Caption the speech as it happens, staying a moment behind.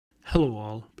Hello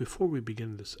all, before we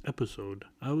begin this episode,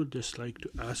 I would just like to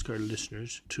ask our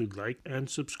listeners to like and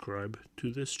subscribe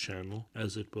to this channel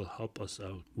as it will help us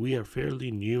out. We are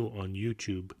fairly new on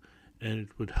YouTube and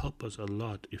it would help us a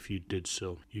lot if you did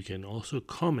so. You can also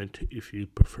comment if you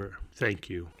prefer. Thank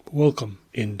you. Welcome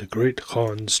in the Great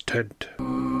Khan's tent.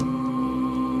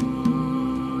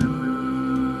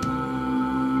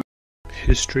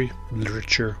 History,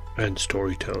 literature, and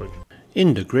storytelling.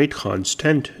 In the Great Khan's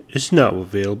Tent is now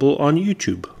available on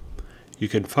YouTube. You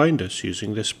can find us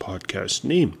using this podcast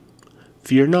name.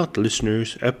 Fear not,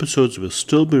 listeners, episodes will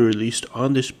still be released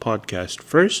on this podcast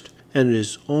first, and it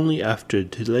is only after a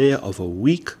delay of a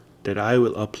week that I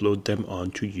will upload them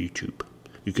onto YouTube.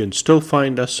 You can still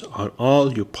find us on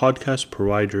all your podcast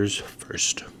providers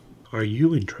first. Are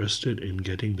you interested in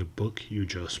getting the book you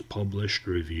just published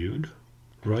reviewed?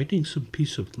 Writing some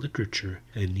piece of literature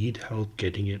and need help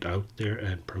getting it out there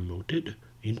and promoted?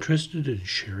 Interested in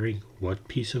sharing what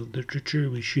piece of literature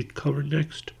we should cover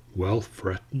next? Well,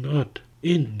 fret not.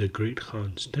 In the Great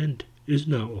Khan's Tent is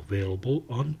now available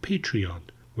on Patreon,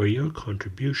 where your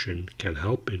contribution can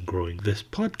help in growing this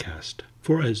podcast.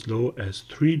 For as low as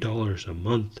 $3 a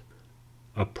month,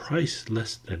 a price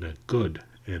less than a good,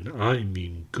 and I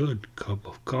mean good, cup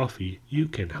of coffee, you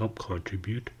can help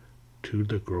contribute to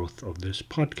the growth of this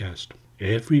podcast.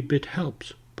 Every bit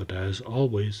helps, but as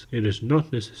always, it is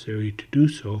not necessary to do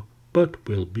so, but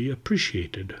will be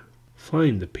appreciated.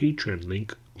 Find the Patreon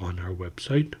link on our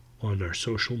website, on our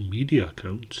social media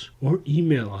accounts, or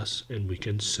email us and we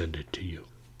can send it to you.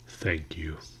 Thank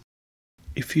you.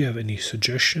 If you have any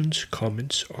suggestions,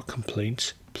 comments, or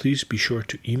complaints, please be sure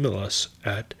to email us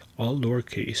at all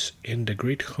lowercase in the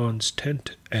Great Khan's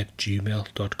Tent at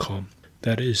gmail.com.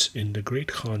 That is in the Great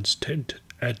Khan's Tent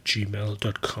at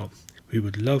gmail.com. We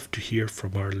would love to hear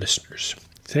from our listeners.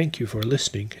 Thank you for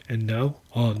listening, and now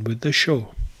on with the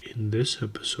show. In this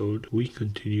episode, we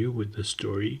continue with the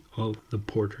story of the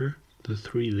porter, the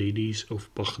Three Ladies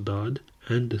of Baghdad,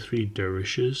 and the Three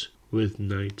Dervishes, with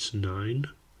nights 9,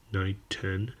 night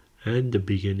 10, and the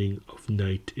beginning of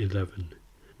night 11.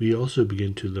 We also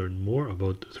begin to learn more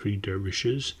about the Three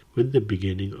Dervishes with the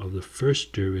beginning of the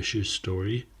First Dervish's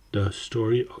story, the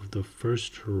story of the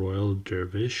First Royal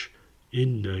Dervish,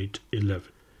 in night 11.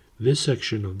 This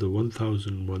section of the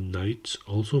 1001 Nights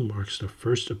also marks the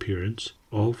first appearance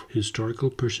of historical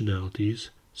personalities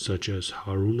such as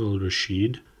Harun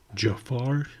al-Rashid,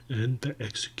 Jafar, and the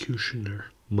executioner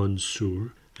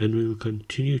Mansur, and we will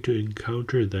continue to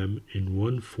encounter them in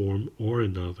one form or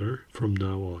another from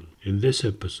now on. In this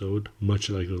episode, much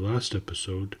like the last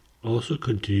episode, also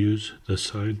continues the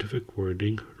scientific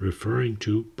wording referring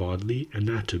to bodily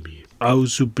anatomy.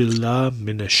 A'udhu billah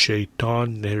minash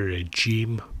shaitanir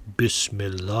rajim.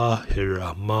 Bismillahir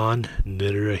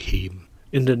rahmanir rahim.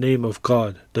 In the name of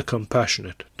God, the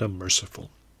compassionate, the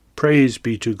merciful. Praise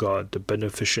be to God, the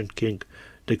beneficent King,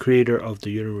 the creator of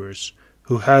the universe,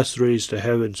 who has raised the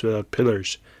heavens without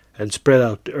pillars and spread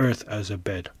out the earth as a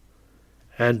bed.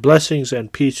 And blessings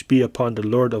and peace be upon the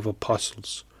Lord of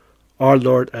Apostles, our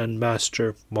Lord and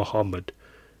Master Muhammad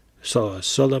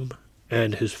Sallallahu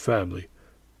and his family.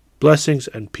 Blessings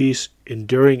and peace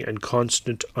enduring and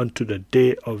constant unto the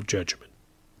day of judgment.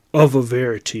 Of a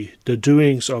verity, the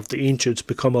doings of the ancients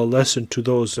become a lesson to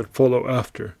those that follow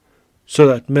after, so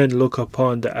that men look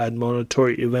upon the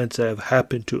admonitory events that have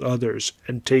happened to others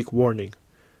and take warning,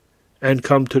 and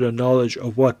come to the knowledge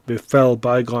of what befell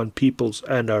bygone peoples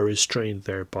and are restrained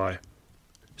thereby.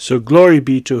 So glory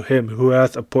be to him who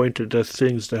hath appointed the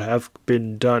things that have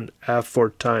been done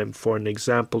aforetime for an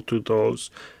example to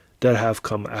those that have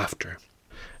come after.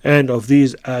 And of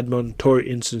these admonitory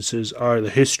instances are the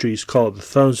histories called the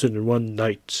 1001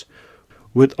 Nights,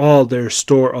 with all their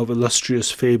store of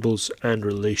illustrious fables and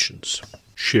relations.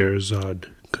 Scheherazade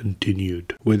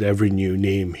continued. With every new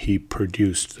name he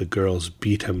produced, the girls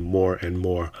beat him more and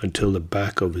more, until the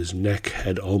back of his neck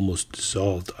had almost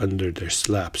dissolved under their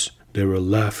slaps. They were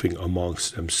laughing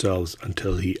amongst themselves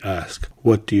until he asked,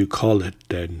 "What do you call it,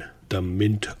 then?" "The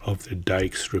mint of the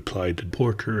dikes," replied the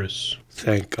porteress.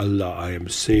 "Thank Allah, I am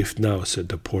safe now," said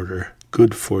the porter.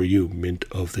 "Good for you, mint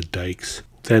of the dikes."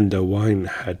 Then the wine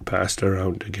had passed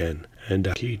around again, and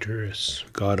the cateress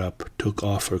got up, took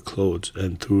off her clothes,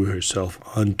 and threw herself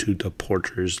onto the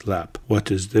porter's lap.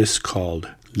 "What is this called?"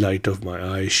 "Light of my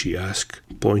eyes," she asked,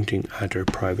 pointing at her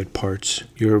private parts.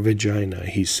 "Your vagina,"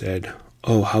 he said.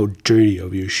 "Oh, how dirty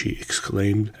of you," she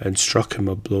exclaimed, and struck him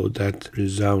a blow that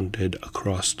resounded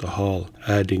across the hall,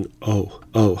 adding,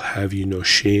 "Oh, have you no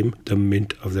shame?" "The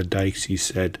mint of the dikes," he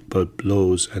said, but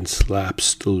blows and slaps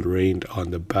still rained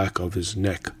on the back of his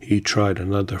neck. He tried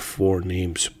another 4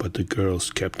 names, but the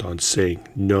girls kept on saying,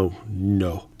 "No,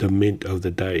 no." "The mint of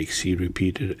the dikes," he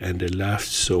repeated, and they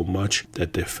laughed so much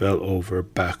that they fell over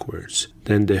backwards.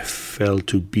 Then they fell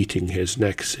to beating his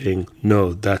neck, saying,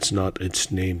 "No, that's not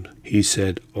its name." He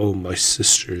said, "Oh, my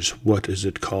sisters, what is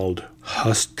it called?"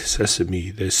 "Husked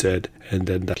sesame," they said, and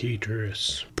then the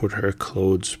cateress put her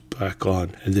clothes back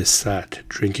on, and they sat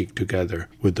drinking together,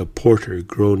 with the porter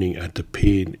groaning at the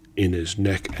pain in his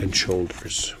neck and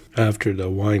shoulders. After the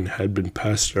wine had been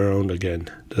passed around again,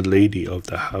 the lady of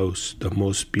the house, the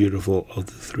most beautiful of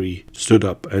the 3, stood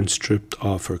up and stripped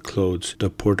off her clothes. The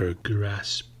porter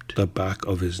grasped the back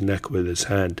of his neck with his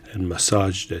hand and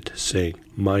massaged it, saying,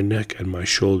 "My neck and my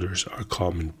shoulders are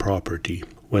common property."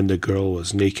 When the girl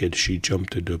was naked, she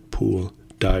jumped into the pool,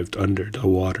 dived under the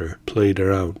water, played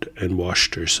around, and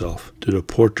washed herself. To the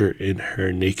porter, in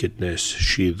her nakedness,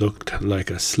 she looked like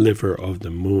a sliver of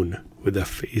the moon, with a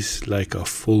face like a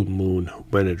full moon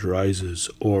when it rises,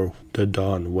 or the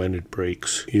dawn when it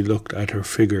breaks. He looked at her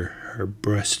figure, her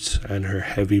breasts, and her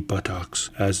heavy buttocks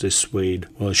as they swayed,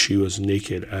 while she was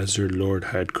naked as her Lord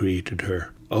had created her.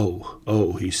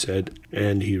 Oh, he said,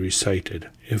 and he recited,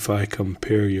 "If I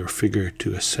compare your figure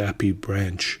to a sappy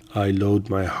branch, I load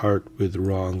my heart with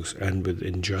wrongs and with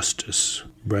injustice.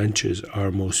 Branches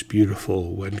are most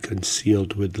beautiful when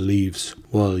concealed with leaves,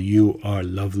 while you are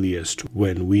loveliest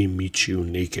when we meet you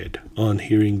naked." On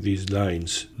hearing these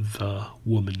lines, the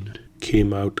woman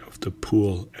came out of the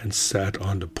pool and sat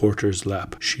on the porter's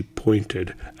lap. She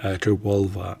pointed at her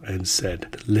vulva and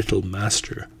said, "Little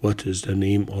master, what is the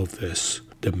name of this?"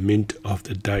 "The mint of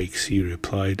the dikes," he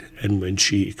replied, and when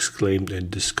she exclaimed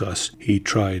in disgust, he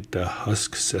tried the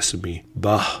husk sesame.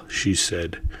 "Bah," she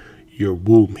said. "Your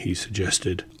womb," he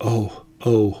suggested. Oh,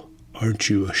 aren't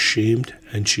you ashamed?"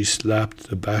 And she slapped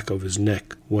the back of his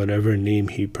neck. Whatever name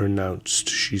he pronounced,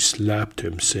 she slapped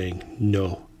him, saying,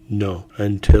 "No, no,"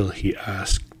 until he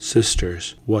asked,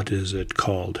 "Sisters, what is it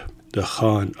called?" "The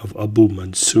Khan of Abu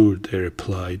Mansur," they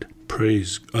replied.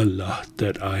 "Praise Allah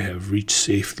that I have reached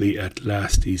safely at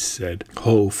last," he said.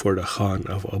 "Ho for the Khan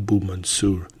of Abu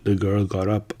Mansur." The girl got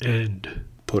up and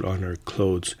put on her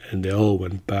clothes, and they all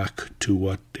went back to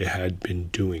what they had been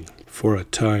doing. For a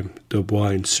time the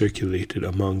wine circulated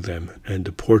among them, and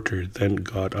the porter then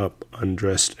got up,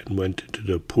 undressed, and went into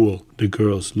the pool. The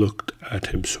girls looked at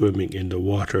him swimming in the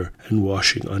water and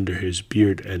washing under his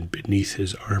beard and beneath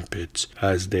his armpits,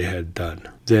 as they had done.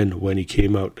 Then, when he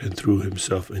came out and threw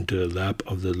himself into the lap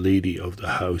of the lady of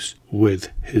the house, with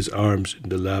his arms in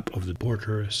the lap of the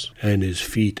porteress, and his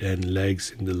feet and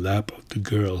legs in the lap of the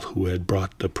girl who had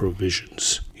brought the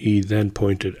provisions, he then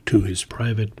pointed to his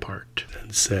private part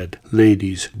and said,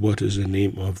 "Ladies, what is the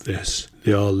name of this?"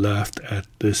 They all laughed at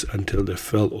this until they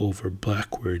fell over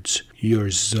backwards. "Your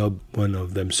zub," one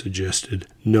of them suggested.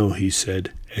 "No," he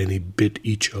said, and he bit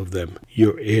each of them.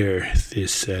 "Your air," they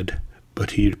said,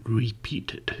 but he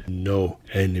repeated, "No,"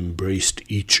 and embraced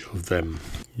each of them.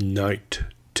 Night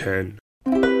 10.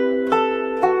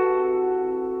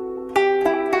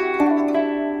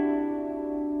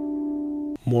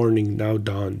 Morning now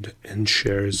dawned, and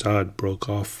Scheherazade broke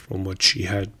off from what she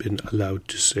had been allowed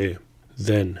to say.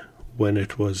 Then, when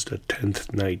it was the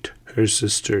 10th night, her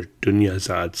sister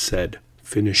Dunyazad said,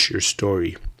 "Finish your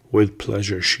story." "With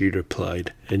pleasure," she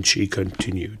replied, and she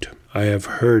continued, "I have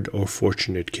heard, O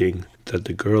fortunate king, that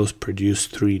the girls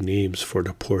produced 3 names for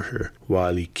the porter,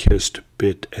 while he kissed,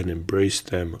 bit, and embraced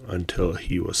them until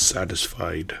he was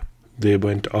satisfied. They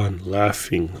went on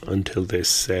laughing until they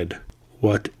said,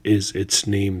 'What is its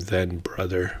name then,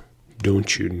 brother?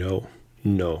 Don't you know?'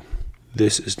 'No.'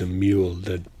 'This is the mule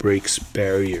that breaks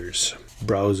barriers,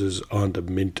 browses on the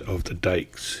mint of the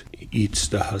dikes, eats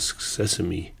the husk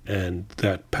sesame, and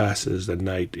that passes the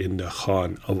night in the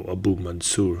Khan of Abu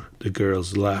Mansur.' The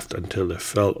girls laughed until they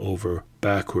fell over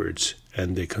backwards,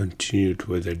 and they continued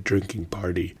with their drinking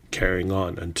party, carrying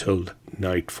on until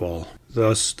nightfall.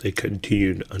 Thus they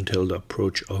continued until the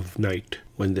approach of night,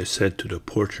 when they said to the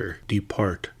porter,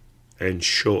 'Depart, and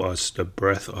show us the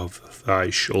breadth of thy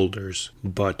shoulders.'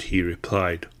 But he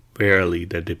replied, 'Verily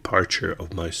the departure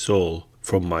of my soul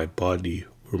from my body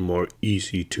were more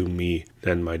easy to me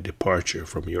than my departure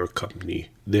from your company.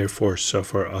 Therefore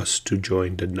suffer us to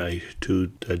join the night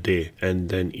to the day, and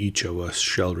then each of us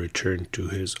shall return to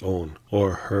his own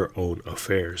or her own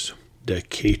affairs.' The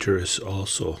cateress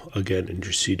also again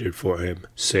interceded for him,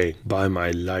 saying, By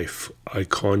my life, I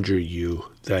conjure you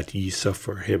that ye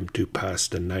suffer him to pass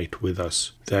the night with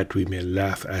us, that we may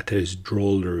laugh at his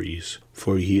drolleries,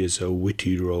 for he is a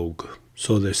witty rogue.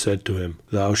 So they said to him,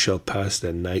 Thou shalt pass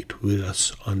the night with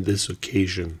us on this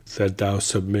occasion, that thou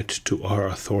submit to our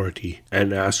authority,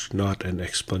 and ask not an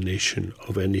explanation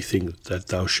of anything that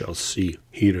thou shalt see.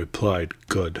 He replied,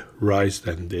 Good. Rise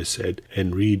then, they said,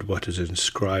 and read what is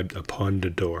inscribed upon the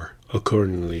door.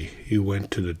 Accordingly, he went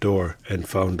to the door, and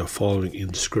found the following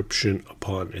inscription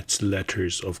upon its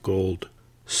letters of gold.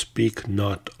 Speak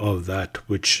not of that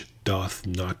which doth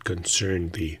not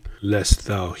concern thee, lest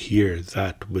thou hear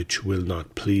that which will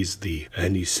not please thee.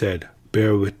 And he said,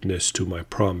 Bear witness to my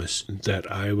promise,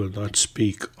 that I will not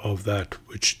speak of that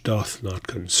which doth not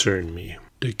concern me.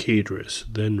 The cateress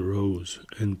then rose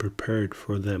and prepared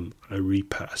for them a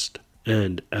repast,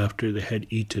 and after they had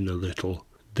eaten a little,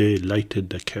 they lighted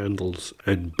the candles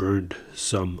and burned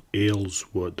some ales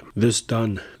wood. This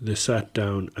done, they sat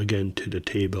down again to the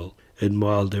table, and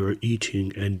while they were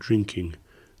eating and drinking,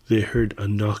 they heard a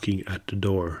knocking at the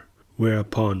door,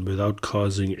 whereupon, without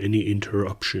causing any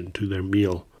interruption to their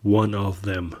meal, one of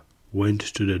them went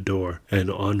to the door, and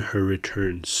on her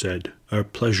return said, Our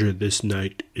pleasure this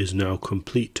night is now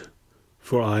complete,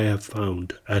 for I have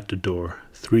found at the door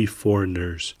 3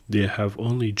 foreigners. They have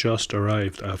only just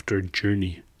arrived after a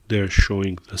journey. They are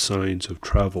showing the signs of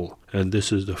travel, and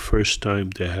this is the first time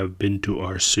they have been to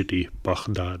our city,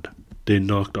 Baghdad. They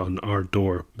knocked on our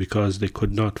door because they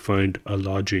could not find a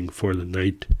lodging for the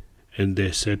night, and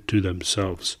they said to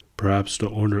themselves, Perhaps the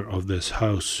owner of this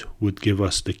house would give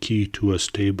us the key to a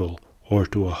stable or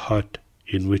to a hut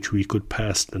in which we could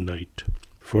pass the night.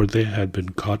 For they had been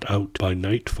caught out by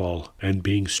nightfall, and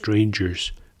being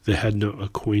strangers, they had no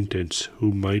acquaintance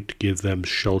who might give them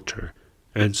shelter.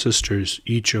 And sisters,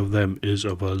 each of them is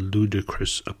of a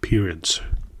ludicrous appearance,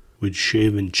 with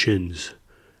shaven chins,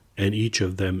 and each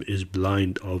of them is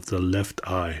blind of the left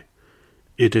eye.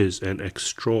 It is an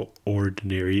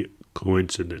extraordinary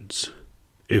coincidence.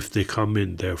 If they come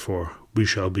in, therefore, we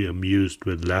shall be amused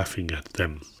with laughing at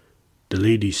them. The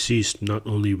lady ceased not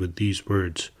only with these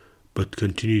words, but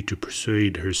continued to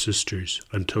persuade her sisters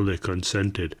until they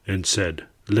consented, and said,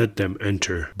 Let them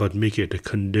enter, but make it a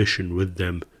condition with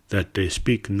them that they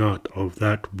speak not of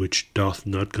that which doth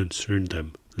not concern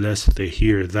them, lest they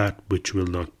hear that which will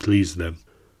not please them.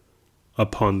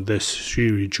 Upon this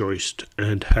she rejoiced,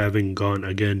 and having gone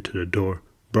again to the door,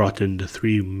 brought in the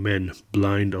 3 men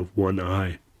blind of one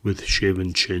eye, with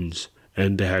shaven chins,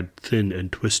 and they had thin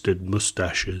and twisted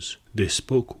moustaches. They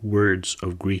spoke words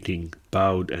of greeting,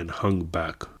 bowed and hung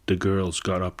back. The girls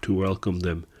got up to welcome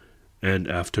them, and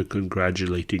after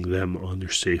congratulating them on their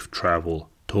safe travel,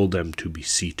 told them to be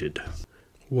seated.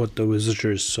 What the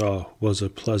visitors saw was a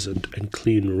pleasant and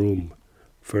clean room,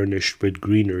 furnished with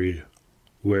greenery,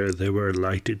 where there were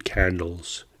lighted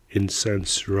candles,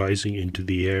 incense rising into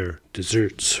the air,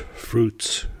 desserts,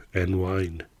 fruits, and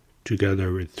wine,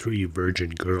 together with 3 virgin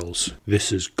girls.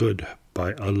 This is good,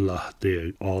 by Allah,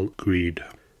 they all agreed.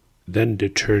 Then they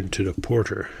turned to the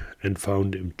porter, and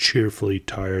found him cheerfully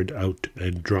tired out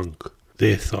and drunk.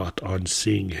 They thought on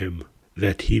seeing him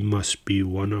that he must be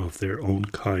one of their own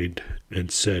kind,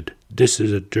 and said, This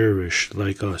is a dervish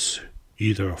like us,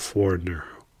 either a foreigner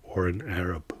or an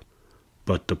Arab.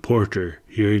 But the porter,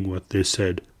 hearing what they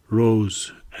said,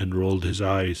 rose and rolled his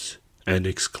eyes, and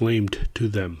exclaimed to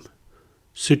them,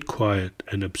 Sit quiet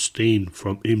and abstain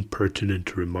from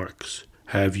impertinent remarks.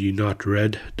 Have ye not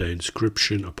read the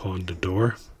inscription upon the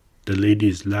door? The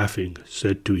ladies, laughing,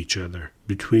 said to each other,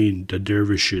 Between the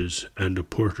dervishes and the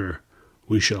porter,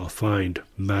 we shall find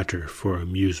matter for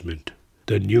amusement.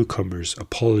 The newcomers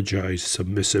apologized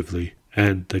submissively,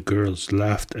 and the girls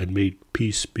laughed and made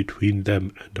peace between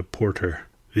them and the porter.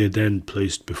 They then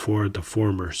placed before the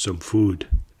former some food,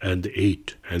 and they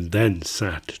ate, and then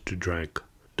sat to drink.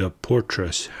 The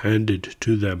portress handed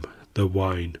to them the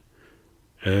wine,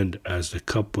 and as the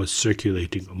cup was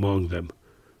circulating among them,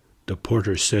 the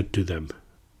porter said to them,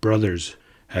 Brothers,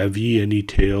 have ye any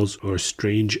tales or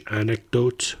strange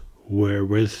anecdotes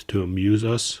wherewith to amuse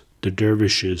us? The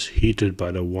dervishes, heated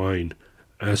by the wine,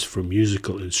 asked for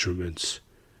musical instruments,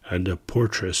 and the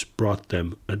portress brought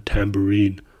them a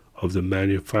tambourine of the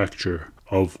manufacture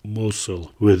of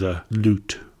Mosul, with a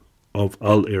lute of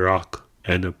al-Iraq,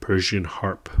 and a Persian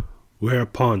harp.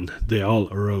 Whereupon they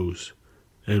all arose,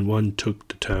 and one took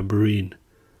the tambourine,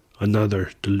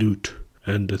 another the lute,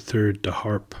 and the third the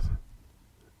harp,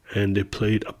 and they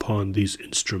played upon these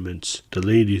instruments, the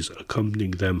ladies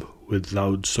accompanying them with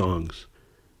loud songs.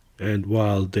 And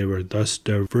while they were thus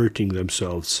diverting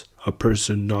themselves, A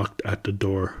person knocked at the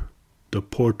door. The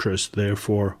portress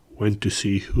therefore went to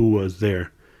see who was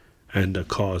there, and the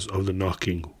cause of the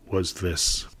knocking was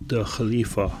this. The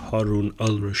Khalifa Harun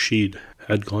al-Rashid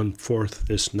had gone forth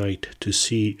this night to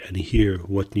see and hear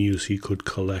what news he could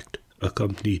collect,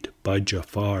 accompanied by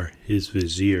Jafar his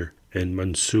vizier and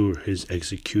Mansur his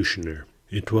executioner.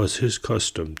 It was his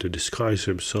custom to disguise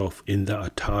himself in the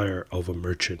attire of a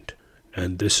merchant,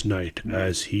 and this night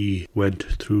as he went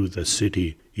through the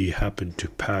city he happened to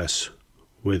pass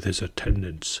with his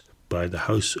attendants by the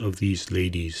house of these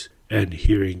ladies, and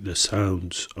hearing the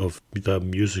sounds of the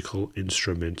musical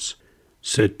instruments,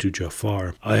 said to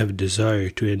Jafar, I have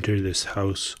desired to enter this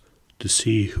house to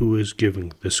see who is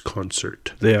giving this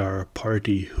concert. They are a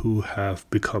party who have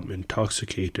become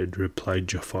intoxicated, replied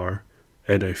Jafar,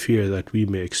 and I fear that we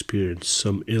may experience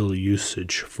some ill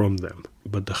usage from them.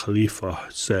 But the Khalifa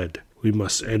said, we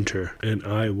must enter, and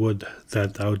I would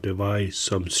that thou devise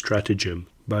some stratagem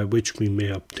by which we may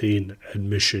obtain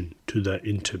admission to the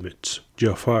intimates.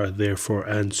 Jafar therefore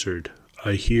answered,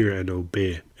 I hear and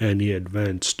obey. And he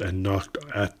advanced and knocked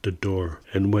at the door.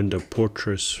 And when the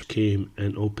portress came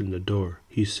and opened the door,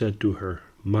 he said to her,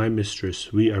 my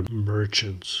mistress, we are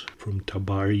merchants from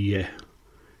Tabariyeh,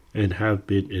 and have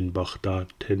been in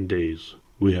Baghdad 10 days.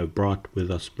 We have brought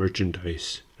with us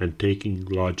merchandise, and taking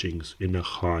lodgings in a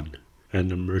khan. And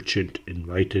the merchant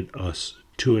invited us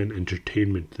to an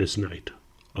entertainment this night.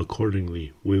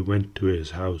 Accordingly, we went to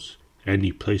his house, and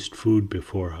he placed food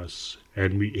before us,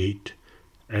 and we ate,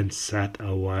 and sat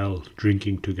a while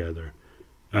drinking together,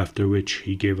 after which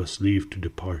he gave us leave to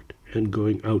depart. And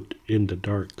going out in the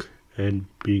dark, and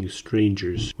being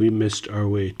strangers, we missed our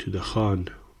way to the Khan.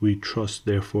 We trust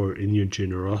therefore in your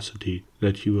generosity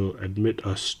that you will admit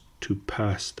us to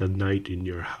pass the night in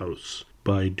your house,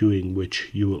 by doing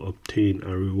which you will obtain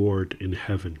a reward in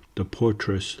heaven. The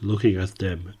portress, looking at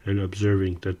them, and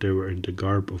observing that they were in the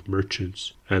garb of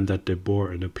merchants, and that they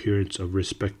bore an appearance of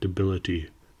respectability,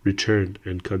 returned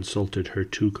and consulted her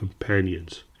 2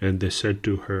 companions, and they said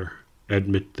to her,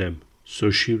 admit them.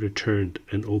 So she returned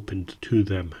and opened to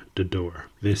them the door.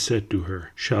 They said to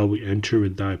her, shall we enter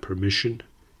with thy permission?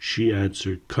 She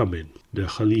answered, come in. The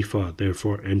Khalifa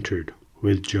therefore entered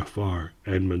with Jafar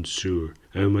and Mansur,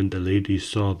 and when the ladies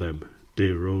saw them, they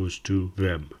rose to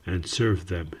them and served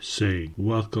them, saying,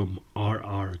 welcome are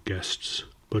our guests,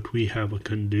 but we have a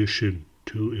condition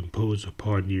to impose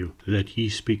upon you, that ye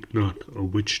speak not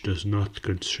of which does not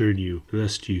concern you,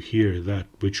 lest you hear that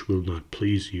which will not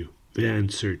please you. They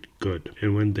answered, good.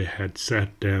 And when they had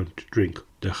sat down to drink,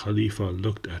 the Khalifa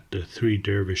looked at the 3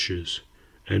 dervishes,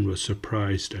 and was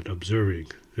surprised at observing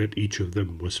that each of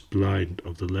them was blind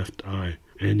of the left eye,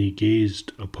 and he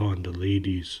gazed upon the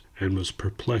ladies, and was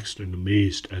perplexed and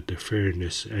amazed at their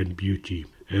fairness and beauty.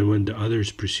 And when the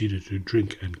others proceeded to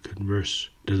drink and converse,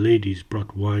 the ladies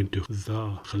brought wine to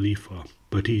the Khalifa.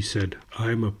 But he said,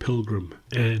 I am a pilgrim,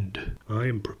 and I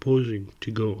am proposing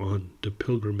to go on the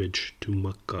pilgrimage to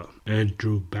Mecca, and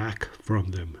drew back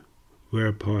from them.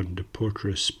 Whereupon the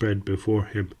portress spread before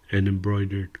him an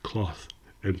embroidered cloth,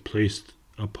 and placed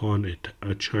upon it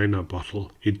a china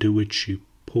bottle, into which she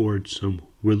poured some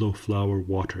willow flower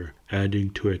water, adding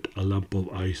to it a lump of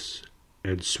ice,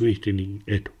 and sweetening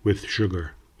it with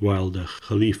sugar, while the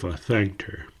Khalifa thanked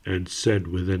her, and said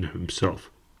within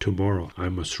himself, tomorrow I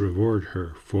must reward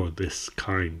her for this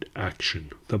kind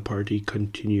action. The party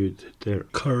continued their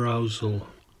carousal,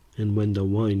 and when the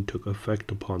wine took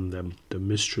effect upon them, the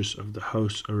mistress of the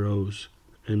house arose,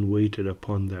 and waited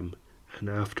upon them, and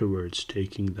afterwards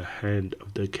taking the hand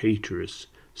of the cateress,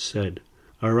 said,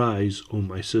 arise, O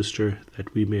my sister,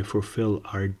 that we may fulfill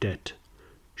our debt.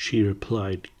 She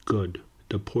replied, good.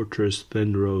 The portress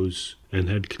then rose, and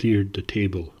had cleared the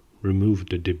table,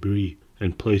 removed the debris,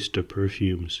 and placed the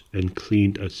perfumes, and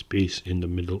cleaned a space in the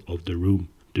middle of the room.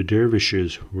 The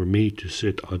dervishes were made to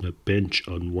sit on a bench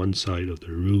on one side of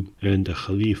the room, and the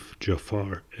Khalif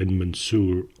Jafar and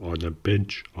Mansur on a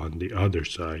bench on the other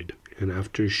side. And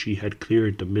after she had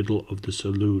cleared the middle of the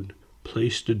saloon,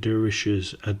 placed the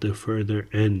dervishes at the further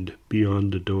end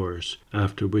beyond the doors,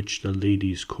 after which the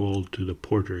ladies called to the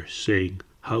porter, saying,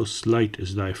 how slight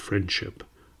is thy friendship!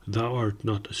 Thou art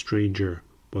not a stranger,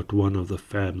 but one of the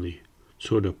family.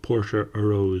 So the porter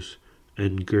arose,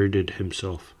 and girded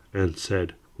himself, and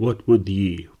said, what would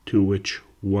ye? To which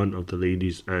one of the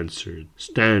ladies answered,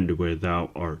 stand where thou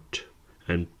art.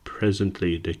 And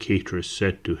presently the cateress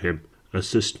said to him,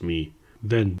 assist me.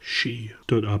 Then she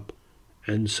stood up,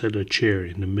 and set a chair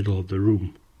in the middle of the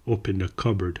room, opened a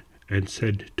cupboard, and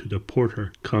said to the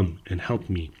porter, come and help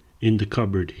me. In the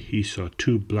cupboard he saw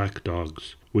 2 black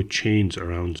dogs, with chains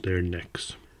around their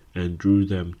necks. and drew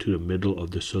them to the middle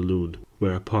of the saloon,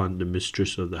 whereupon the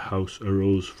mistress of the house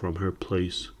arose from her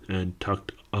place, and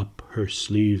tucked up her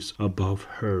sleeves above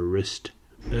her wrist,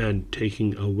 and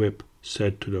taking a whip,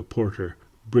 said to the porter,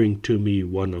 "Bring to me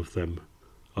one of them."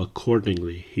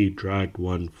 Accordingly he dragged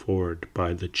one forward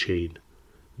by the chain.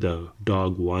 The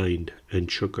dog whined and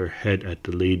shook her head at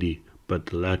the lady, but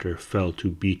the latter fell to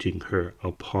beating her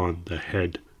upon the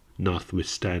head,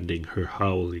 notwithstanding her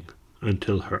howling,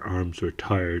 until her arms were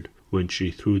tired, when she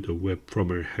threw the whip from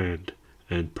her hand,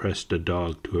 and pressed the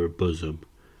dog to her bosom,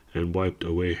 and wiped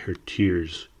away her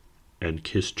tears, and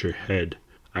kissed her head,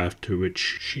 after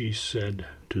which she said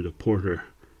to the porter,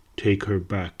 "Take her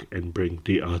back and bring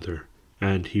the other."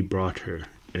 And he brought her,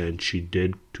 and she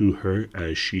did to her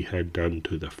as she had done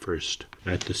to the first.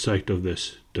 At the sight of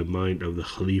this, the mind of the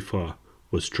Khalifa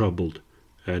was troubled,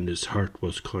 and his heart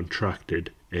was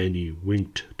contracted, and he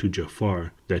winked to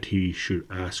Jafar that he should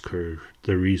ask her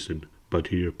the reason, but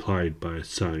he replied by a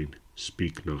sign,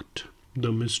 "Speak not."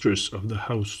 The mistress of the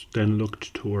house then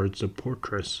looked towards the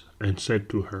portress, and said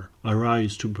to her,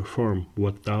 "Arise to perform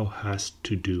what thou hast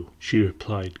to do." She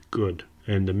replied, "Good."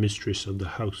 And the mistress of the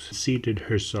house seated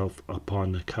herself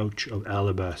upon a couch of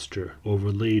alabaster,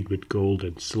 overlaid with gold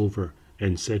and silver,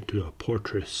 and said to the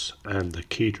portress and the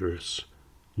cateress,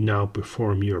 "Now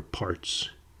perform your parts."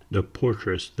 The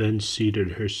portress then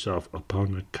seated herself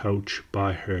upon a couch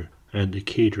by her, and the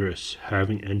cateress,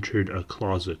 having entered a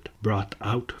closet, brought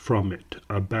out from it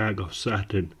a bag of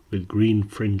satin with green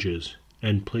fringes,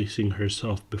 and placing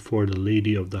herself before the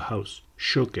lady of the house,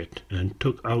 shook it, and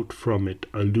took out from it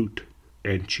a lute,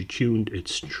 and she tuned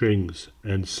its strings,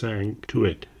 and sang to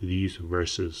it these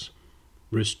verses: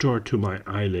 "Restore to my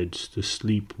eyelids the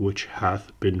sleep which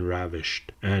hath been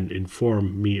ravished, and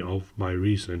inform me of my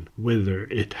reason, whither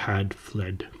it had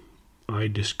fled. I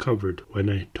discovered, when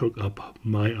I took up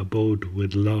my abode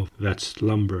with love, that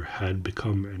slumber had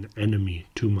become an enemy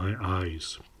to my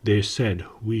eyes. They said,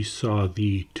 we saw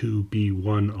thee to be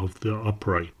one of the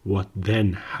upright. What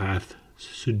then hath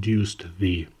seduced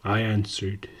thee? I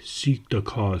answered, seek the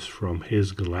cause from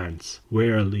his glance.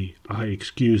 Verily, I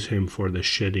excuse him for the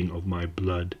shedding of my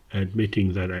blood,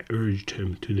 admitting that I urged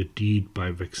him to the deed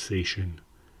by vexation.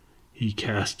 He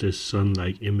cast his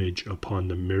sun-like image upon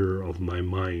the mirror of my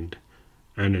mind,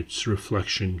 and its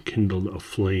reflection kindled a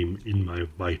flame in my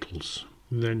vitals."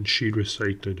 Then she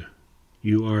recited,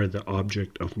 "You are the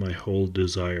object of my whole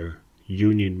desire.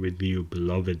 Union with you,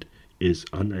 beloved, is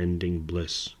unending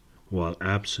bliss, while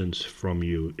absence from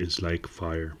you is like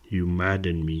fire. You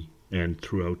madden me, and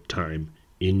throughout time,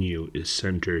 in you is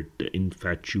centered the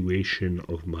infatuation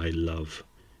of my love.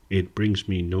 It brings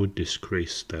me no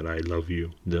disgrace that I love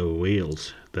you. The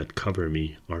veils that cover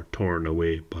me are torn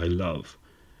away by love,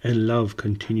 and love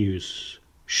continues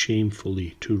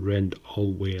shamefully to rend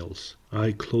all veils.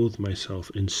 I clothe myself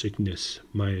in sickness.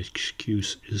 My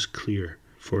excuse is clear,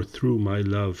 for through my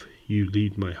love you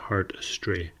lead my heart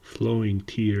astray. Flowing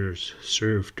tears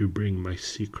serve to bring my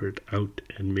secret out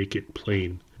and make it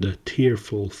plain. The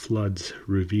tearful floods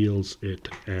reveals it,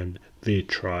 and they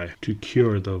try to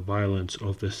cure the violence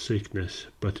of the sickness,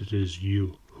 but it is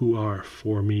you who are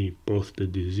for me both the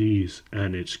disease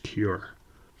and its cure.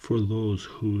 For those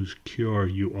whose cure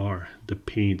you are, the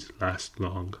pains last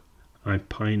long. I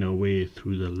pine away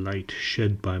through the light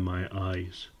shed by my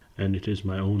eyes, and it is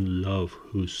my own love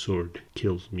whose sword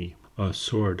kills me. A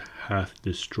sword hath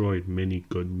destroyed many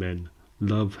good men.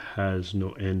 Love has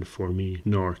no end for me,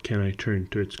 nor can I turn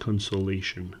to its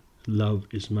consolation. Love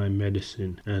is my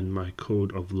medicine and my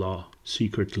code of law.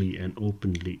 Secretly and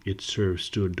openly it serves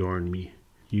to adorn me.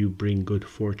 You bring good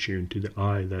fortune to the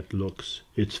eye that looks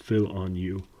its fill on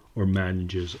you, or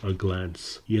manages a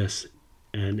glance. Yes,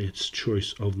 and its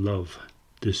choice of love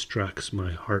distracts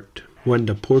my heart." When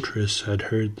the portress had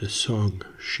heard the song,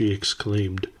 she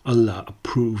exclaimed, "Allah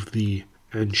approve thee!"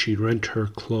 And she rent her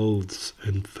clothes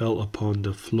and fell upon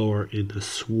the floor in a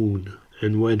swoon.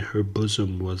 And when her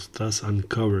bosom was thus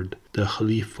uncovered, the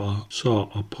Khalifa saw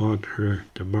upon her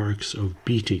the marks of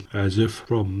beating, as if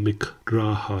from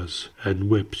mikrahas and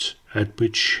whips, at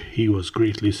which he was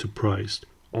greatly surprised.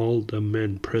 All the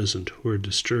men present were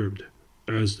disturbed,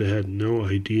 as they had no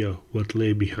idea what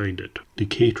lay behind it. The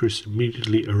cateress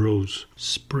immediately arose,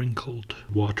 sprinkled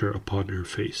water upon her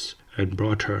face, and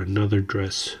brought her another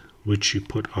dress, which she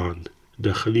put on.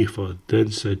 The Khalifa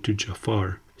then said to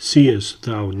Jafar, "Seest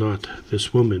thou not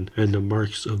this woman, and the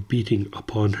marks of beating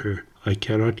upon her? I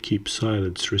cannot keep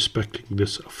silence respecting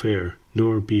this affair,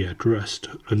 nor be at rest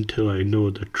until I know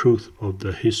the truth of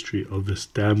the history of this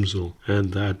damsel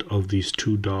and that of these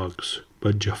two dogs.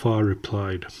 But Jafar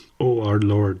replied, O our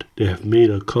Lord, they have made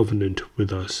a covenant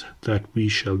with us that we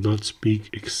shall not speak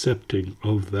excepting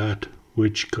of that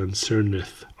which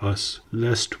concerneth us,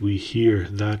 lest we hear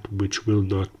that which will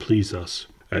not please us.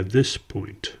 At this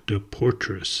point, the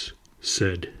portress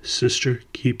said, Sister,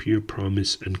 keep your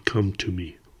promise and come to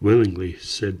me. Willingly,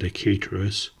 said the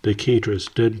cateress. The cateress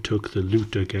then took the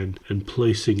lute again, and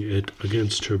placing it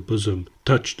against her bosom,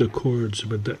 touched the cords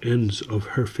with the ends of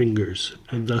her fingers,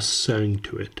 and thus sang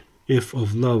to it, If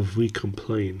of love we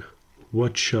complain,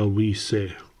 what shall we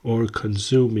say? Or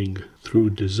consuming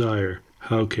through desire,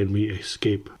 how can we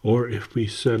escape? Or if we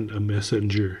send a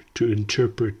messenger to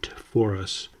interpret for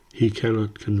us, he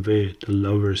cannot convey the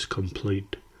lover's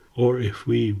complaint. Or if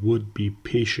we would be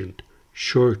patient,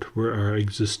 short were our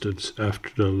existence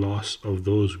after the loss of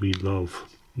those we love.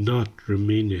 Naught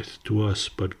remaineth to us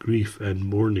but grief and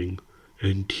mourning,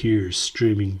 and tears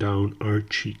streaming down our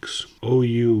cheeks. O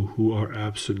you who are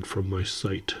absent from my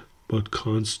sight, but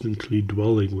constantly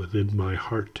dwelling within my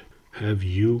heart, have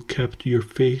you kept your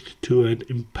faith to an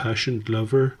impassioned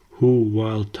lover, who,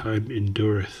 while time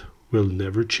endureth, will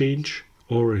never change?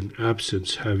 Or in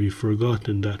absence have you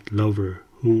forgotten that lover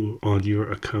who on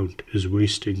your account is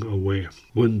wasting away?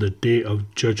 When the day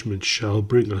of judgment shall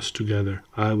bring us together,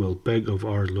 I will beg of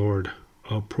our Lord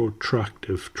a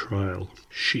protractive trial.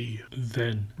 She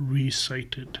then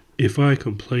recited, If I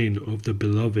complain of the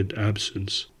beloved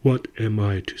absence, what am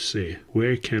I to say?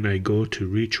 Where can I go to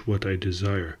reach what I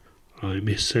desire? I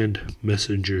may send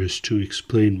messengers to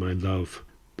explain my love,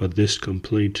 but this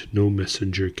complaint no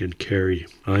messenger can carry.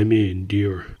 I may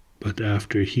endure, but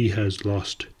after he has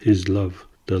lost his love,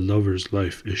 the lover's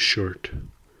life is short.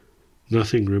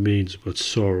 Nothing remains but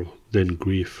sorrow, then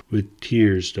grief, with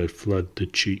tears that flood the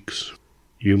cheeks.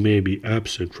 You may be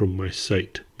absent from my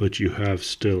sight, but you have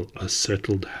still a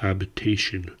settled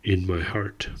habitation in my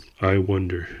heart. I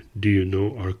wonder, do you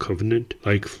know our covenant?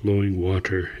 Like flowing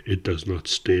water, it does not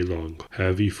stay long.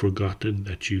 Have you forgotten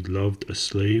that you loved a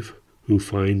slave who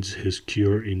finds his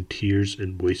cure in tears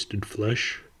and wasted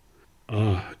flesh?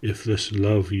 Ah, if this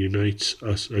love unites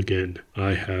us again,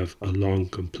 I have a long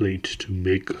complaint to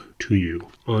make to you.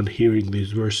 On hearing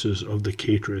these verses of the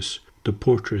cateress, the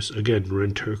portress again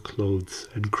rent her clothes,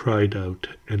 and cried out,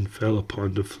 and fell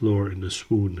upon the floor in a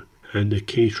swoon. And the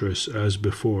cateress, as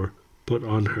before, put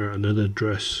on her another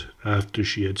dress, after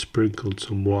she had sprinkled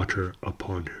some water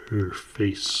upon her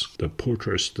face. The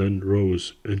portress then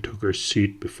rose, and took her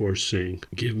seat before saying,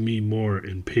 Give me more,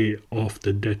 and pay off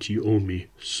the debt you owe me.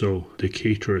 So the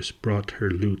cateress brought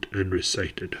her lute, and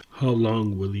recited, How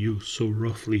long will you so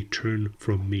roughly turn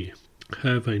from me?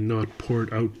 Have I not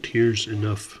poured out tears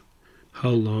enough?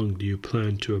 How long do you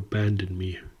plan to abandon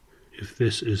me? If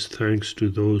this is thanks to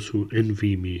those who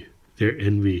envy me, their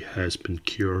envy has been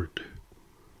cured.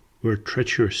 Were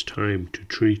treacherous time to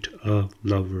treat a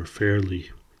lover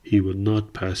fairly, he would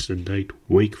not pass the night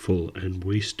wakeful and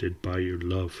wasted by your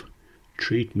love.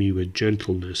 Treat me with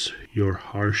gentleness, your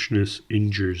harshness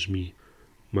injures me.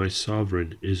 My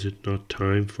sovereign, is it not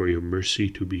time for your mercy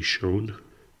to be shown?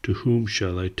 To whom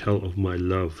shall I tell of my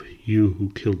love, you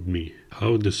who killed me?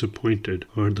 How disappointed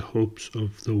are the hopes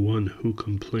of the one who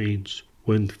complains,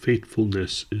 when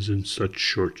faithfulness is in such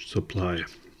short supply.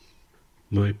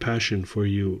 My passion for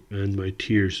you and my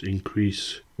tears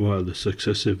increase, while the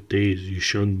successive days you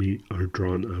shun me are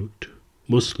drawn out.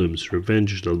 Muslims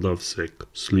revenge the lovesick,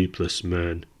 sleepless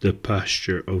man, the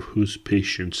pasture of whose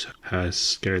patience has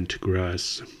scant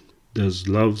grass. Does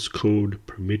love's code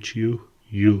permit you,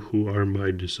 you who are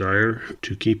my desire,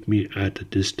 to keep me at a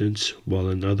distance, while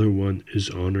another one is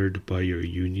honored by your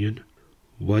union?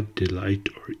 What delight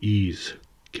or ease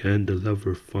can the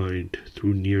lover find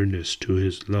through nearness to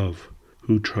his love,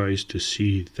 who tries to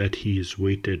see that he is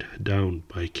weighted down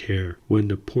by care? When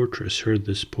the portress heard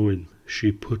this poem,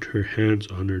 she put her hands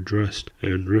on her dress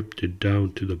and ripped it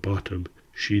down to the bottom.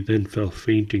 She then fell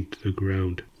fainting to the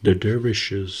ground. The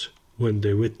dervishes, when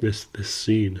they witnessed this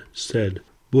scene, said,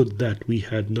 Would that we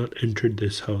had not entered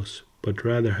this house, but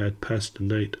rather had passed the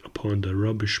night upon the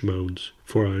rubbish mounds,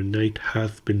 for our night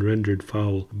hath been rendered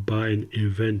foul by an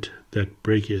event that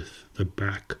breaketh the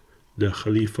back. The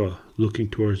Khalifa, looking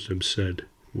towards them, said,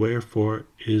 Wherefore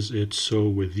is it so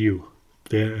with you?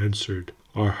 They answered,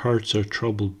 Our hearts are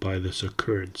troubled by this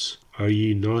occurrence. Are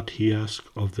ye not, he asked,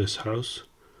 of this house?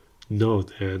 No,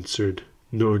 they answered,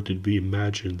 nor did we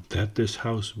imagine that this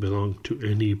house belonged to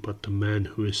any but the man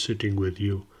who is sitting with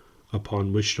you.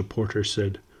 Upon which the porter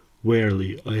said,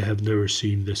 Verily, I have never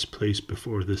seen this place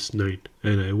before this night,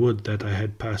 and I would that I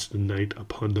had passed the night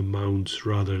upon the mounds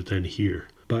rather than here.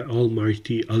 By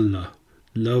Almighty Allah,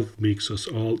 love makes us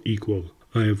all equal.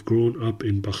 I have grown up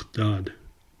in Baghdad,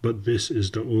 but this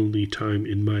is the only time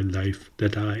in my life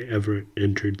that I ever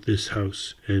entered this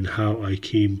house, and how I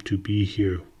came to be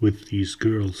here with these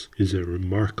girls is a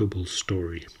remarkable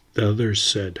story." The others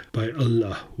said, "By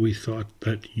Allah, we thought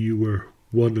that you were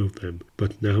one of them,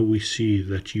 but now we see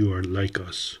that you are like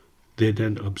us." They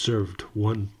then observed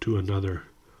one to another,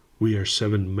 "We are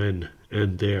 7 men,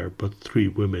 and they are but 3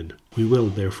 women. We will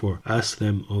therefore ask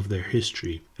them of their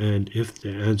history, and if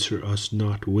they answer us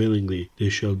not willingly, they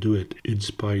shall do it in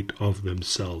spite of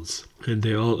themselves." And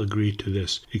they all agreed to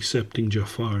this, excepting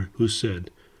Jafar, who said,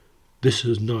 "This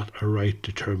is not a right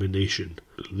determination.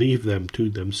 Leave them to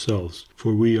themselves,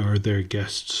 for we are their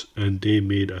guests, and they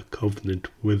made a covenant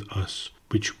with us,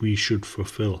 which we should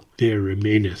fulfill. There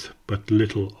remaineth but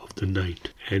little of the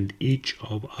night, and each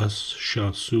of us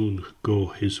shall soon go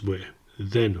his way."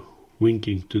 Then,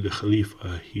 winking to the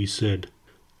Khalifa, he said,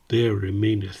 "There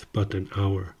remaineth but an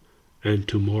hour, and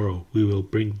tomorrow we will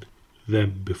bring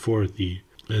them before thee,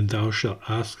 and thou shalt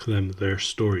ask them their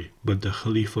story." But the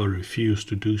Khalifa refused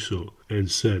to do so, and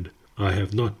said, "I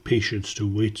have not patience to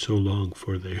wait so long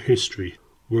for their history."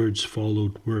 Words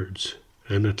followed words,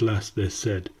 and at last they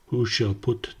said, "Who shall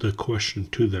put the question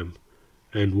to them?"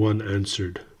 And one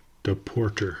answered, "The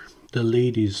porter." The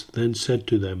ladies then said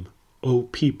to them, "O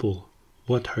people,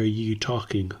 what are ye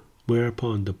talking?"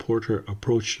 Whereupon the porter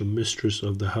approached the mistress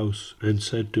of the house, and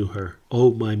said to her,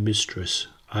 "O my mistress,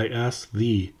 I ask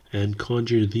thee, and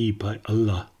conjure thee by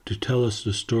Allah, to tell us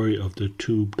the story of the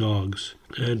 2 dogs,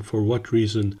 and for what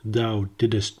reason thou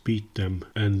didst beat them,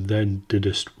 and then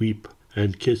didst weep,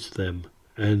 and kiss them,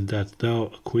 and that thou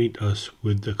acquaint us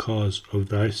with the cause of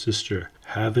thy sister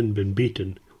having been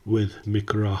beaten with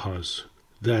mikrahas.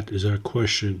 That is our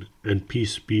question, and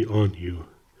peace be on you."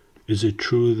 "Is it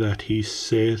true that he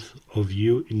saith of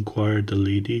you?" inquired the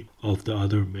lady of the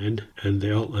other men, and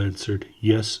they all answered,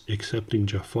 "Yes," excepting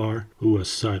Jafar, who was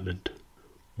silent.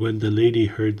 When the lady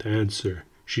heard the answer,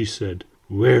 she said,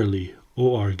 "Verily,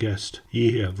 O our guest,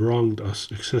 ye have wronged us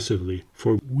excessively,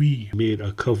 for we made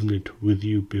a covenant with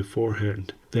you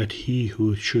beforehand, that he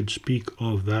who should speak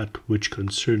of that which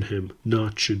concerned him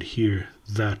not should hear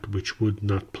that which would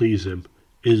not please him.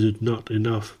 Is it not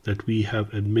enough that we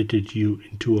have admitted you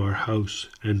into our house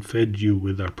and fed you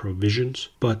with our provisions?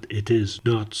 But it is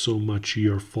not so much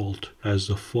your fault as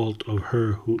the fault of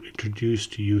her who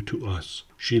introduced you to us."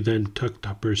 She then tucked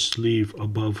up her sleeve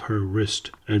above her wrist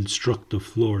and struck the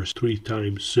floor 3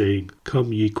 times, saying,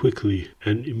 "Come ye quickly."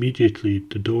 And immediately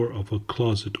the door of a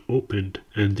closet opened,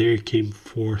 and there came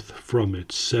forth from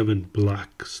it 7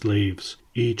 black slaves,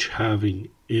 each having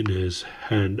in his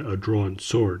hand a drawn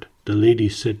sword. The lady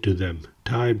said to them,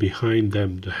 "Tie behind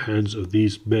them the hands of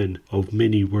these men of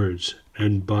many words,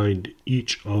 and bind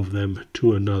each of them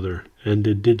to another." And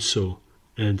they did so,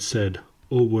 and said,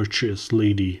 "O virtuous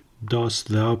lady, dost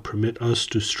thou permit us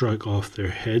to strike off their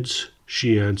heads?"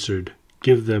 She answered,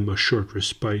 "Give them a short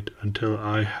respite until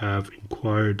I have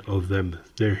inquired of them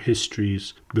their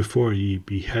histories before ye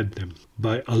behead them."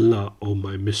 "By Allah, O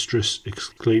my mistress,"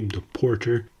 exclaimed the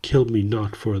porter, "kill me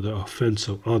not for the offense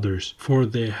of others, for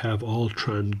they have all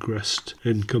transgressed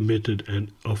and committed an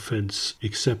offense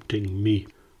excepting me.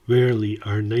 Verily,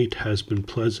 our night has been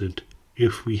pleasant.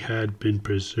 If we had been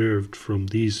preserved from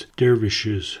these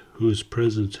dervishes, whose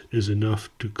presence is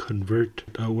enough to convert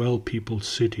a well-peopled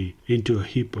city into a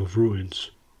heap of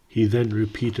ruins." He then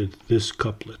repeated this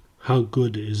couplet: "How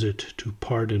good is it to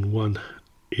pardon one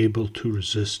able to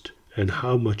resist, and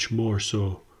how much more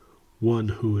so one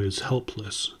who is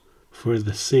helpless. For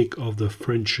the sake of the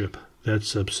friendship that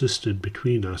subsisted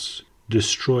between us,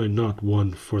 destroy not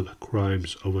one for the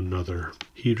crimes of another."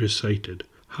 He recited,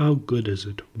 "How good is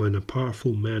it when a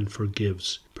powerful man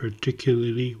forgives,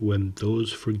 particularly when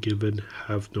those forgiven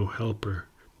have no helper.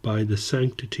 By the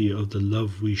sanctity of the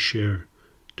love we share,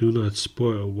 do not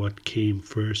spoil what came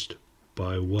first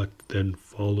by what then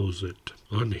follows it."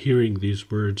 On hearing these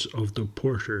words of the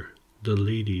porter, the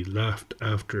lady laughed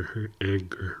after her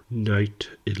anger. Night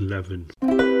 11.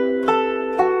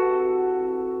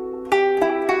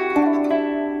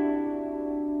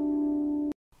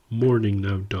 Morning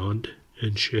now dawned,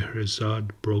 and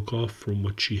Scheherazade broke off from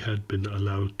what she had been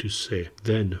allowed to say.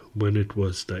 Then, when it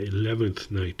was the 11th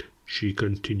night, she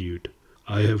continued,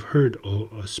 "I have heard, O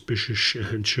auspicious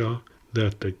Shahanshah,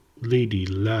 that the lady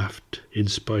laughed in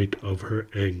spite of her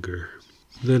anger."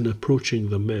 Then, approaching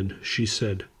the men, she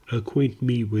said, "Acquaint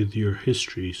me with your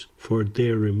histories, for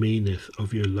there remaineth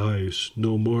of your lives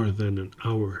no more than an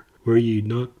hour. Were ye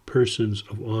not persons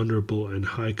of honourable and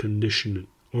high condition,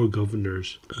 or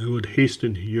governors, I would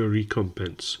hasten your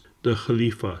recompense." The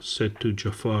Khalifa said to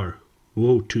Jafar,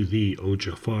 "Woe to thee, O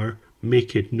Jafar!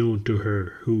 Make it known to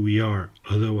her who we are,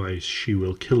 otherwise she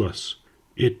will kill us."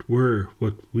 "It were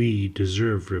what we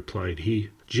deserve," replied he.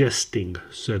 "Jesting,"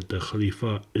 said the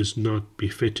Khalifa, "is not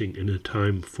befitting in a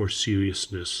time for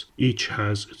seriousness. Each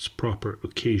has its proper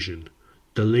occasion."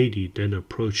 The lady then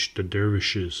approached the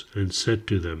dervishes and said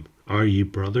to them, "Are ye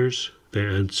brothers?" They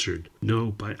answered,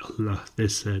 "No, by Allah," they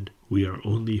said, "we are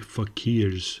only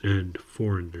fakirs and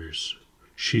foreigners."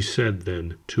 She said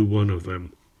then to one of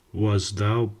them, "Was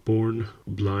thou born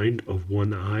blind of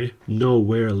one eye?" "No,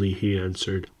 verily," he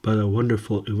answered, "but a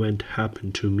wonderful event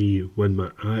happened to me when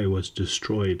my eye was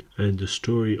destroyed, and the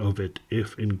story of it,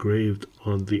 if engraved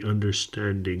on the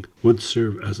understanding, would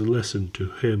serve as a lesson to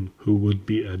him who would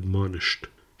be admonished."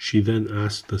 She then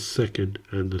asked the second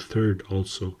and the third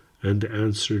also, and they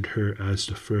answered her as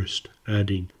the first,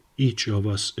 adding, "Each of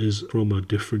us is from a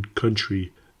different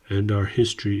country, and our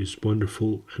history is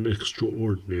wonderful and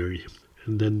extraordinary."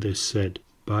 And then they said,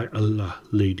 "By Allah,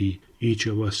 lady, each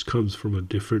of us comes from a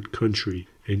different country,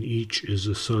 and each is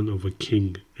the son of a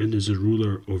king, and is a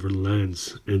ruler over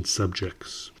lands and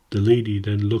subjects." The lady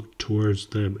then looked towards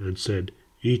them and said,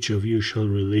 "Each of you shall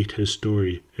relate his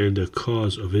story, and the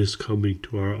cause of his coming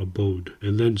to our abode,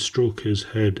 and then stroke his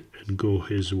head and go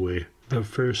his way." The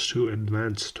first who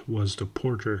advanced was the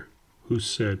porter, who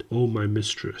said, "O my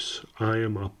mistress, I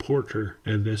am a porter,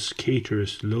 and this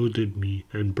cateress loaded me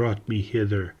and brought me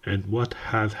hither, and what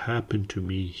hath happened to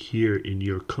me here in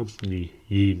your company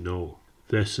ye know.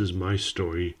 This is my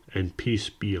story, and peace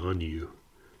be on you."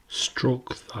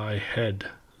 "Stroke thy head,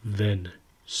 then,"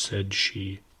 said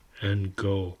she, "and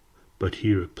go." But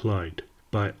he replied,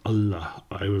 "By Allah,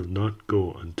 I will not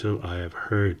go until I have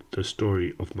heard the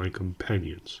story of my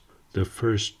companions." The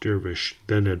first dervish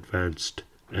then advanced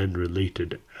and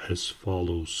related as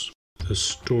follows. The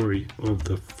story of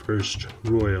the First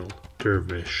Royal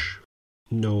Dervish.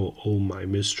 "Know, O my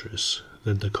mistress,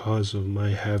 that the cause of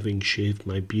my having shaved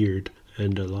my beard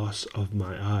and the loss of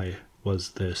my eye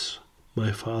was this.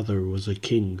 My father was a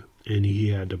king, and he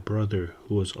had a brother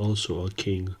who was also a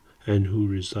king, and who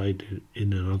resided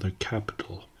in another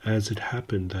capital. As it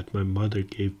happened that my mother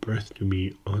gave birth to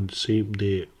me on the same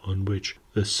day on which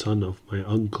the son of my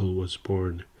uncle was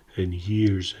born, and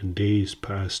years and days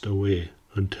passed away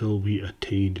until we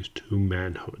attained to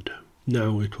manhood.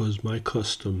 Now it was my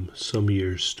custom some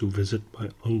years to visit my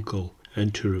uncle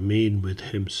and to remain with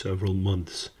him several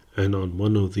months, and on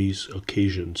one of these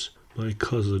occasions my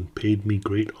cousin paid me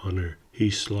great honor. He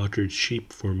slaughtered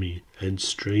sheep for me and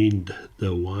strained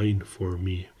the wine for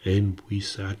me, and we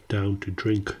sat down to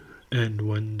drink. And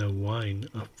when the wine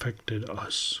affected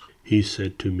us, he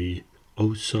said to me,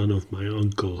 'O son of my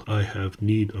uncle, I have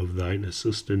need of thine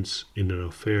assistance in an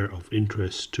affair of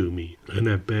interest to me, and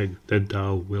I beg that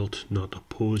thou wilt not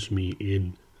oppose me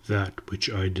in that which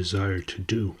I desire to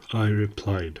do.' I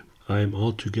replied, 'I am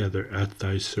altogether at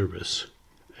thy service.'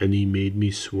 And he made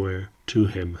me swear to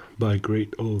him by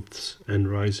great oaths, and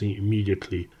rising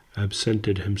immediately,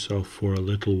 absented himself for a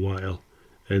little while,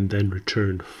 and then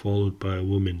returned, followed by a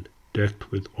woman,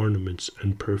 decked with ornaments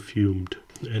and perfumed,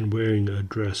 and wearing a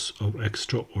dress of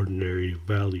extraordinary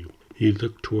value. He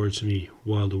looked towards me,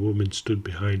 while the woman stood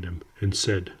behind him, and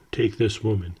said, 'Take this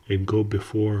woman, and go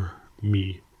before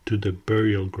me to the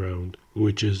burial ground,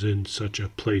 which is in such a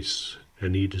place,'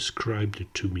 and he described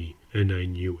it to me, and I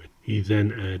knew it. He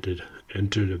then added,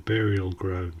 'Enter the burial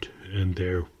ground, and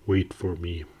there wait for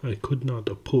me.' I could not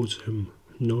oppose him,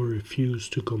 nor refuse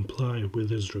to comply with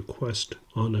his request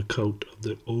on account of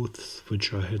the oaths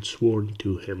which I had sworn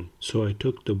to him. So I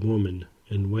took the woman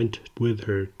and went with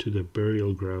her to the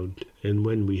burial ground, and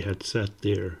when we had sat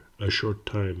there a short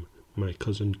time, my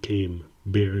cousin came,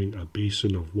 bearing a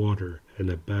basin of water and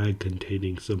a bag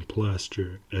containing some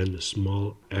plaster and a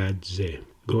small adze.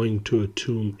 Going to a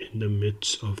tomb in the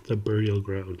midst of the burial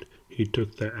ground, he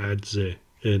took the adze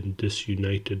and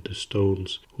disunited the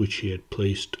stones which he had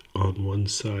placed on one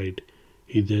side.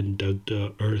 He then dug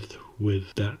the earth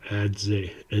with the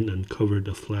adze and uncovered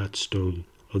a flat stone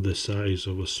of the size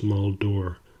of a small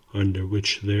door, under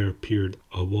which there appeared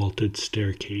a vaulted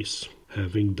staircase.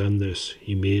 Having done this,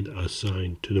 he made a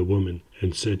sign to the woman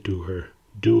and said to her,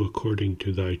 'Do according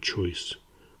to thy choice,'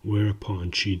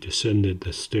 whereupon she descended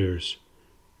the stairs.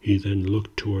 He then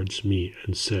looked towards me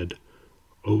and said,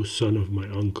 'O son of my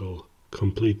uncle,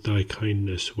 complete thy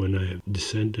kindness when I have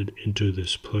descended into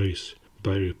this place,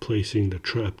 by replacing the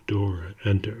trap door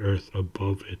and the earth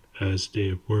above it as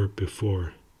they were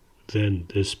before. Then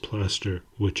this plaster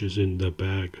which is in the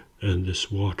bag, and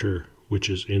this water which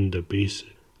is in the basin,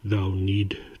 thou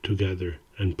knead together,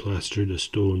 and plaster the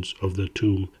stones of the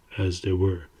tomb as they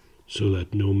were, so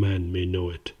that no man may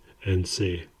know it, and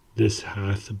say, This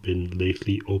hath been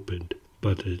lately opened,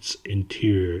 but its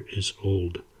interior is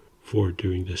old, for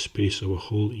during the space of a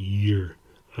whole year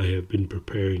I have been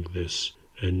preparing this,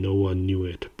 and no one knew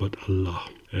it but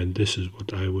Allah, and this is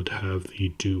what I would have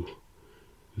thee do.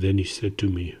 Then he said to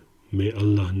me, May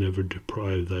Allah never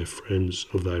deprive thy friends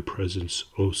of thy presence,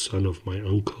 O son of my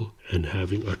uncle. And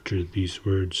having uttered these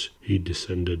words, he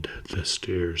descended the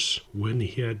stairs. When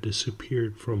he had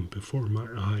disappeared from before my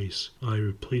eyes, I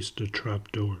replaced the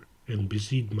trapdoor, and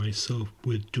busied myself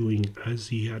with doing as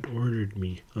he had ordered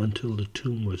me, until the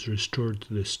tomb was restored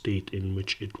to the state in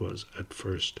which it was at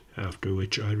first, after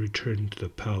which I returned to the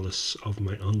palace of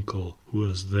my uncle, who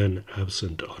was then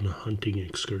absent on a hunting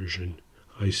excursion.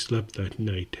 I slept that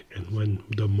night, and when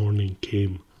the morning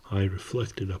came, I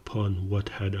reflected upon what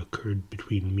had occurred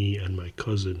between me and my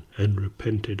cousin, and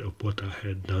repented of what I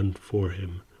had done for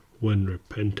him, when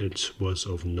repentance was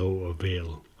of no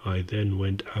avail. I then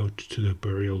went out to the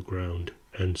burial ground,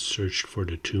 and searched for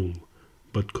the tomb,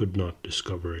 but could not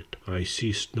discover it. I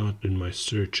ceased not in my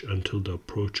search until the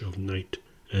approach of night,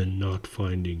 and not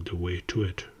finding the way to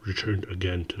it, returned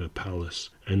again to the palace,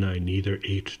 and I neither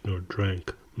ate nor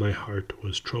drank. My heart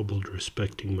was troubled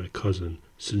respecting my cousin,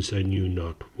 since I knew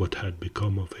not what had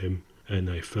become of him, and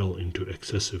I fell into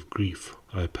excessive grief.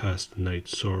 I passed the night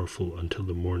sorrowful until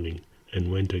the morning,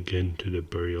 and went again to the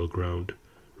burial ground,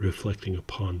 reflecting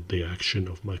upon the action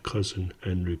of my cousin,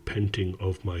 and repenting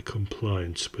of my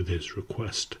compliance with his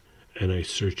request. And I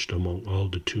searched among all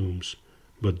the tombs,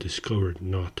 but discovered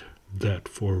not that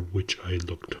for which I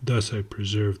looked. Thus I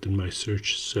persevered in my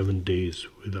search 7 days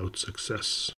without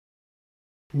success.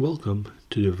 Welcome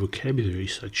to the vocabulary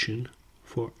section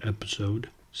for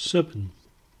episode 7.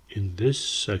 In this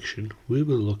section, we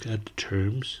will look at the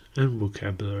terms and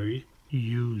vocabulary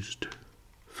used.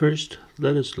 First,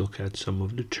 let us look at some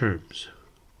of the terms.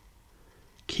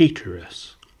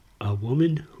 Cateress, a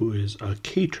woman who is a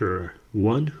caterer,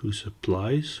 one who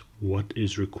supplies what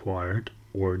is required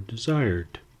or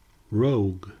desired.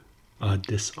 Rogue, a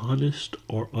dishonest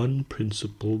or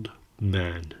unprincipled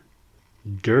man.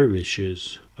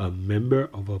 Dervishes, a member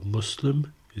of a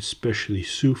Muslim, especially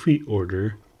Sufi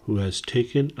order, who has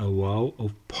taken a vow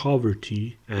of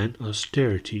poverty and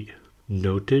austerity,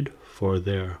 noted for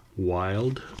their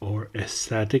wild or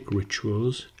ecstatic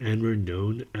rituals, and were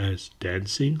known as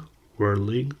dancing,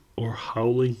 whirling, or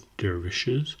howling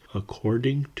dervishes,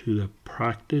 according to the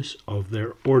practice of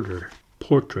their order.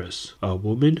 Portress, a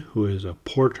woman who is a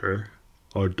porter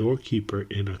or doorkeeper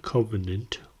in a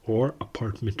convent or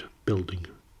apartment building.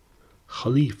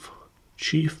 Khalif,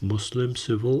 chief Muslim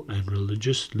civil and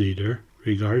religious leader,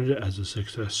 regarded as a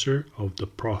successor of the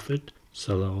Prophet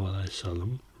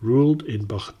ﷺ, ruled in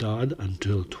Baghdad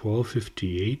until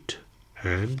 1258,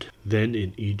 and then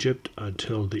in Egypt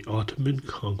until the Ottoman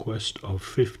conquest of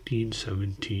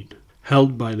 1517.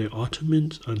 Held by the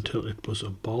Ottomans until it was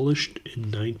abolished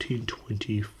in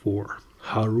 1924.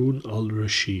 Harun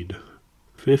al-Rashid,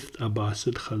 5th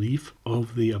Abbasid Caliph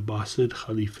of the Abbasid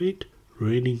Caliphate,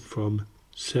 reigning from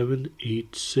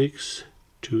 786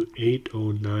 to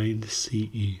 809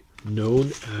 CE,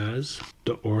 known as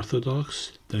the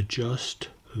Orthodox, the Just,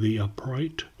 the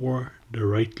Upright, or the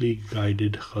Rightly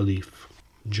Guided Caliph.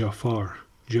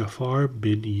 Jafar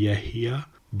bin Yahya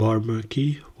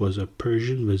Barmaki was a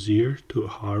Persian vizier to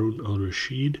Harun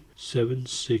al-Rashid,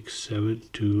 767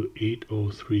 to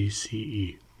 803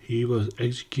 CE. He was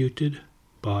executed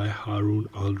by Harun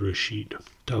al-Rashid.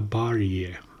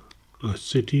 Tabarieh, a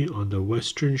city on the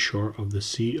western shore of the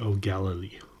Sea of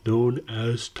Galilee, known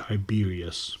as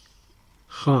Tiberias.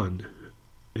 Khan,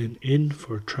 an inn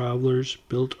for travelers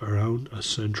built around a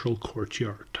central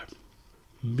courtyard.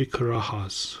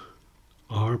 Mikrahas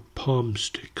are palm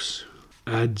sticks.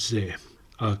 Adze,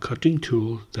 a cutting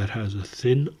tool that has a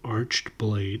thin arched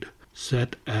blade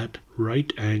set at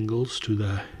right angles to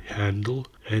the handle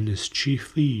and is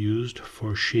chiefly used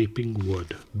for shaping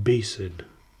wood. Basin,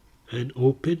 an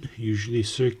open, usually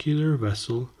circular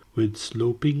vessel with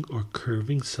sloping or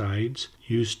curving sides,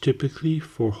 used typically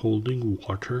for holding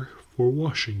water for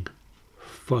washing.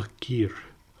 Fakir,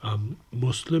 a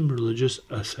Muslim religious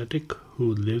ascetic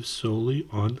who lives solely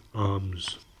on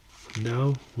alms.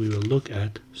 Now we will look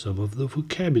at some of the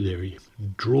vocabulary.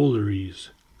 Drolleries,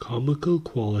 comical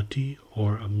quality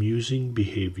or amusing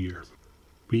behavior.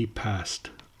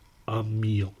 Repast, a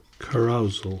meal.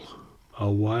 Carousal,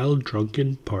 a wild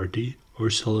drunken party or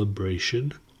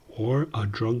celebration, or a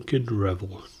drunken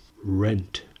revel.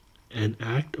 Rent, an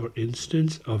act or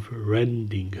instance of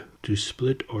rending, to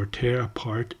split or tear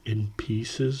apart in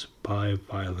pieces by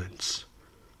violence.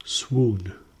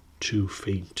 Swoon, to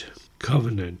faint.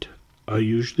 Covenant, a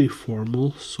usually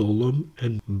formal, solemn,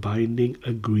 and binding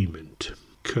agreement.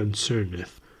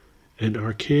 Concerneth. An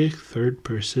archaic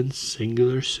third-person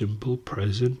singular simple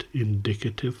present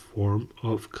indicative form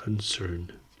of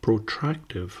concern.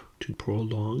 Protractive, to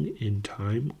prolong in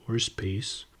time or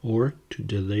space, or to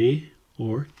delay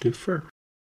or defer.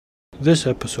 This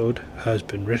episode has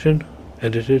been written,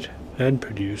 edited, and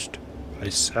produced by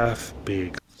Saf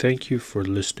Beg. Thank you for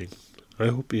listening. I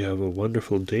hope you have a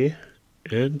wonderful day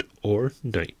and or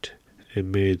night,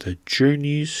 and may the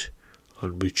journeys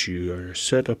on which you are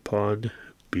set upon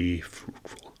be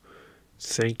fruitful.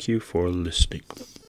 Thank you for listening.